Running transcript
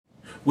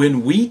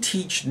When we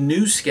teach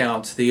new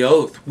scouts the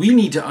oath, we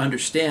need to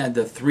understand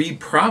the 3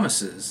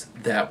 promises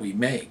that we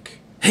make.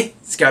 Hey,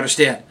 Scouter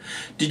Stan,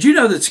 did you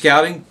know that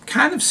scouting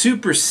kind of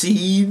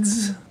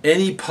supersedes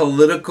any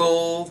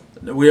political?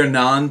 We are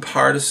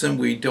nonpartisan.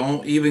 We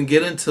don't even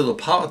get into the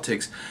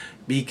politics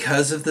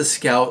because of the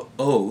Scout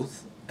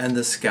Oath and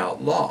the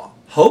Scout Law.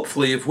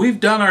 Hopefully, if we've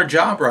done our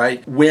job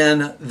right,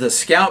 when the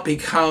Scout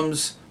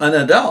becomes an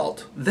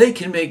adult, they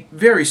can make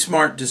very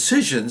smart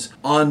decisions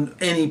on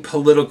any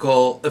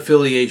political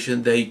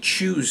affiliation they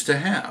choose to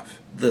have.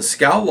 The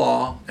Scout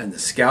Law and the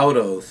Scout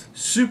Oath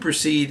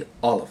supersede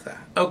all of that.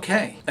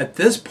 Okay, at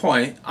this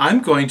point,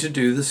 I'm going to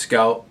do the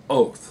Scout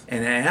Oath.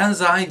 And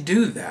as I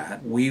do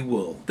that, we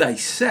will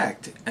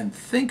dissect and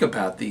think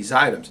about these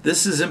items.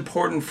 This is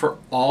important for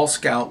all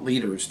Scout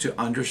leaders to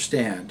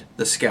understand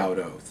the Scout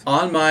Oath.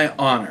 On my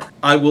honor,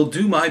 I will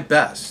do my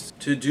best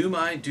to do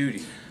my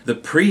duty. The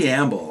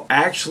preamble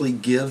actually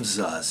gives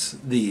us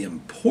the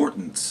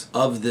importance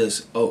of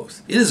this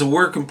oath. It is a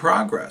work in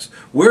progress.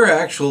 We're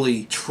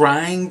actually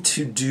trying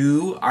to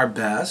do our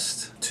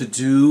best to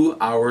do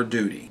our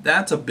duty.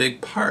 That's a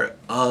big part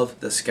of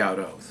the Scout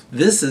Oath.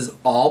 This is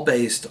all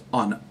based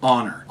on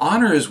honor.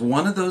 Honor is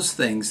one of those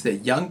things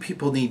that young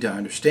people need to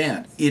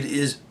understand. It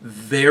is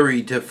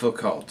very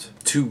difficult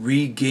to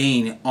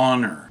regain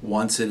honor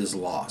once it is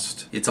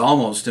lost. It's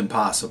almost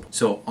impossible.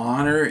 So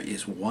honor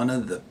is one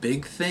of the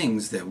big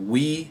things that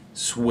we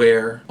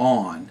swear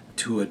on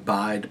to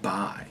abide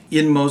by.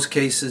 In most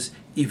cases,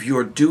 if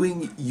you're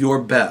doing your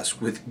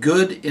best with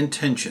good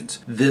intentions,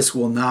 this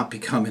will not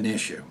become an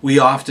issue. We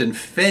often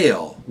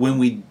fail when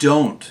we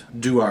don't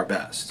do our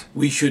best.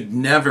 We should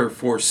never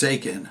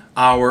forsaken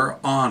our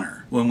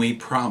honor when we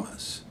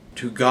promise.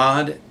 To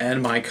God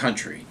and my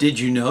country. Did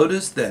you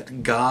notice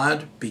that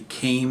God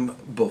became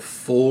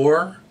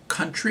before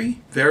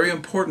country? Very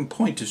important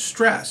point to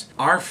stress.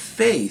 Our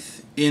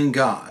faith in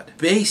God,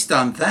 based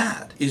on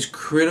that, is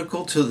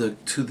critical to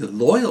the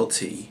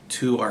loyalty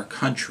to our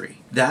country.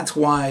 That's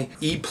why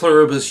e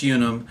pluribus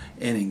unum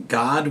and in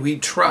God we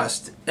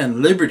trust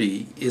and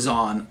liberty is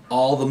on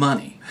all the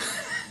money.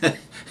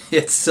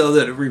 It's so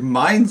that it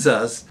reminds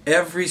us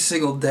every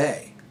single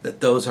day that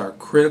those are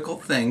critical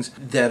things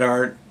that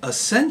are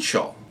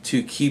essential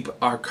to keep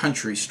our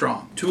country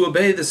strong. To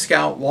obey the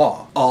Scout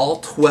Law, all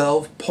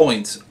 12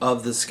 points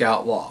of the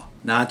Scout Law,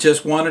 not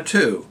just 1 or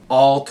 2,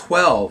 all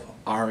 12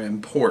 are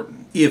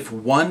important. If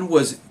one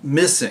was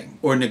missing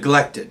or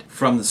neglected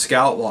from the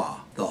Scout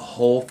Law, the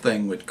whole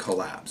thing would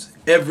collapse.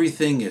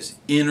 Everything is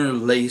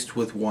interlaced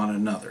with one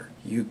another.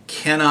 You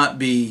cannot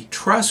be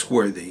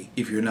trustworthy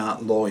if you're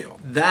not loyal.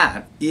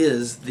 That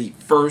is the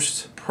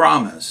first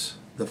promise,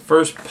 the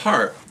first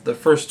part, the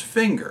first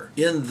finger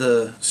in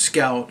the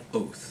Scout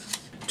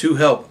Oath. To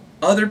help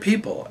other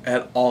people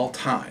at all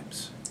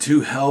times.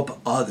 To help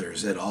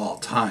others at all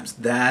times.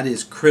 That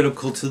is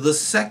critical to the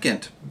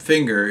second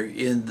finger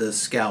in the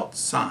Scout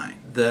sign.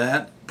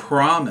 That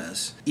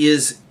promise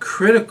is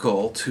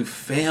critical to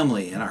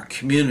family and our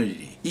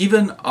community.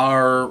 Even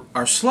our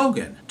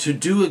slogan, to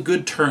do a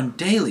good turn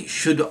daily,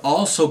 should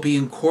also be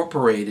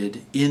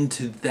incorporated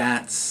into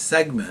that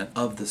segment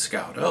of the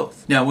Scout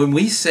Oath. Now, when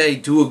we say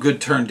do a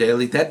good turn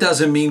daily, that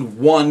doesn't mean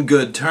one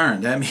good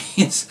turn. That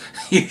means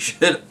you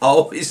should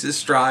always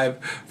strive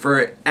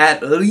for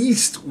at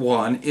least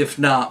one, if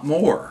not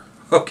more.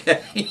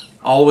 Okay?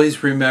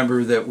 Always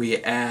remember that we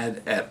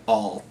add at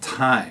all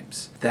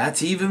times.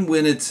 That's even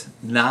when it's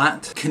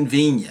not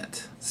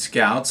convenient.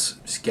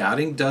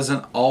 Scouting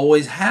doesn't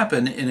always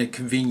happen in a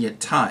convenient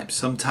time.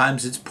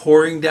 Sometimes it's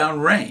pouring down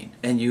rain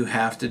and you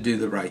have to do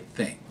the right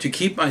thing. To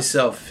keep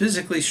myself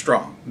physically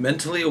strong,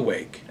 mentally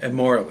awake, and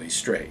morally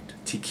straight.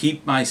 To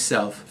keep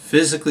myself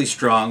physically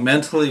strong,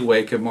 mentally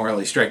awake, and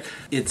morally straight.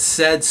 It's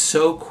said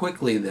so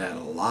quickly that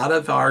a lot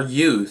of our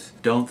youth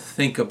don't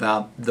think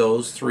about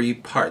those 3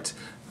 parts.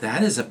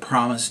 That is a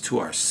promise to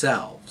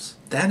ourselves.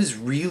 That is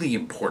really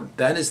important.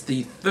 That is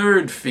the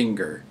third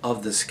finger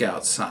of the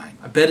Scout sign.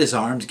 I bet his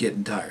arm's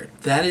getting tired.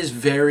 That is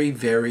very,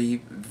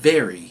 very,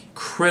 very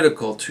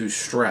critical to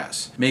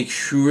stress. Make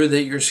sure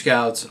that your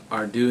Scouts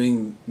are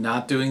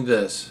not doing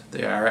this.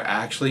 They are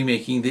actually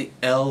making the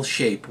L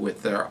shape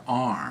with their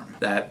arm.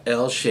 That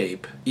L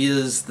shape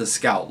is the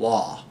Scout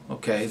Law.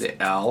 Okay, the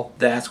L,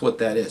 that's what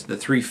that is. The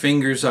 3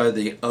 fingers are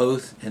the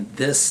oath, and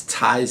this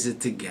ties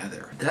it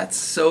together. That's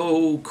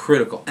so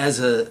critical. As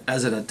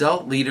an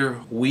adult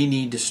leader, we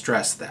need to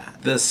stress that.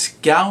 The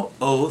Scout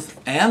Oath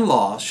and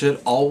Law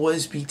should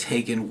always be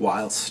taken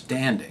while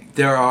standing.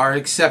 There are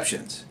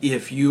exceptions.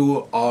 If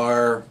you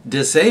are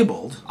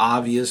disabled,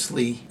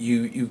 obviously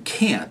you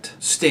can't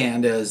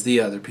stand as the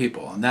other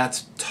people, and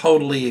that's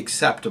totally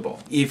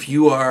acceptable. If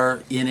you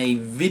are in a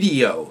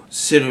video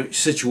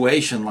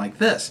situation like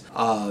this,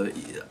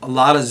 A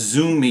lot of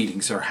Zoom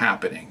meetings are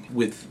happening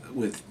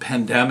with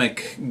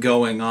pandemic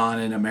going on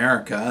in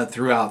America,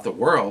 throughout the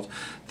world.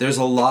 There's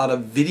a lot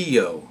of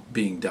video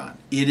being done.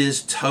 It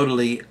is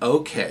totally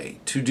okay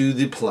to do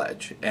the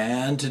pledge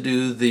and to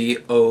do the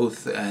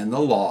oath and the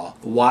law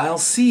while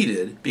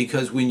seated,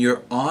 because when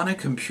you're on a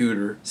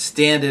computer,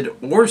 standing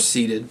or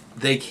seated,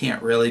 they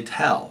can't really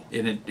tell.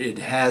 It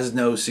has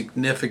no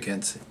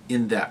significance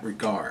in that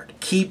regard.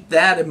 Keep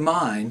that in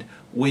mind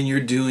when you're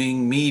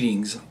doing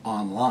meetings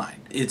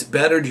online. It's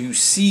better to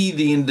see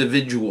the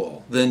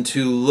individual than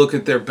to look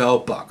at their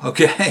belt buckle,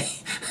 okay?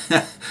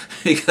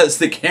 Because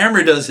the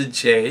camera doesn't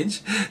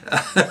change.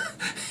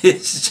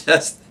 It's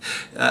just,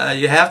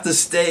 you have to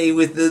stay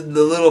within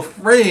the little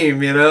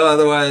frame,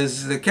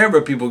 otherwise the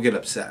camera people get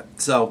upset.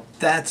 So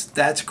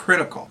that's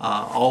critical.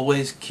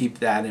 Always keep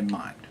that in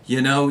mind.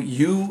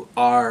 You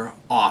are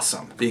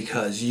awesome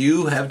because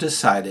you have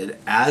decided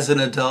as an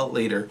adult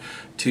leader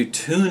to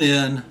tune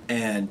in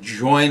and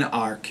join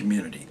our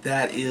community.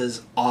 That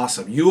is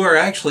awesome. You are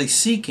actually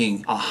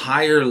seeking a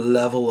higher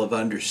level of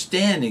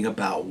understanding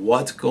about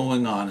what's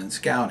going on in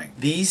scouting.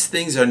 These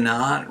things are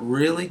not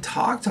really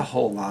talked a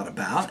whole lot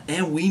about,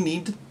 and we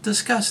need to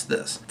discuss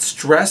this.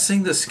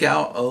 Stressing the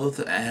Scout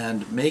Oath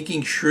and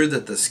making sure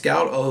that the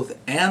Scout Oath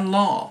and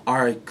law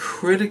are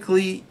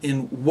critically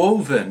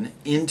woven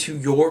into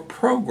your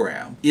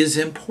program is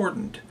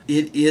important.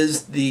 It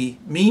is the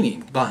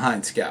meaning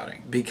behind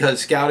scouting,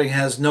 because scouting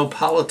has no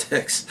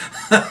politics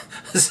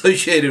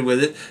associated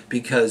with it,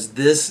 because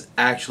this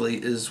actually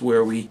is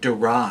where we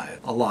derive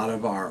a lot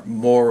of our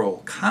moral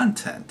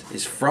content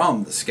is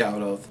from the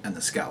Scout Oath and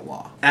the Scout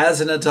Law.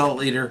 As an adult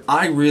leader,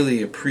 I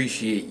really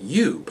appreciate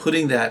you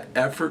putting that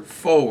effort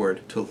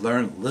forward to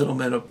learn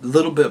a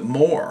little bit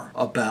more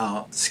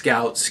about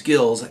Scout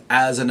skills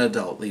as an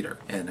adult leader.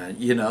 And I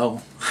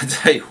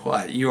tell you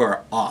what, you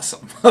are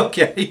awesome.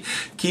 Okay,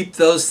 keep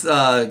those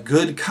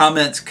good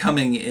comments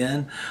coming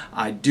in.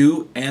 I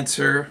do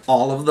answer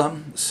all of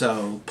them,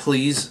 so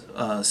please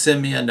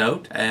send me a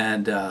note,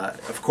 and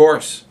of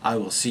course I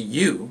will see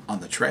you on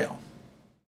the trail.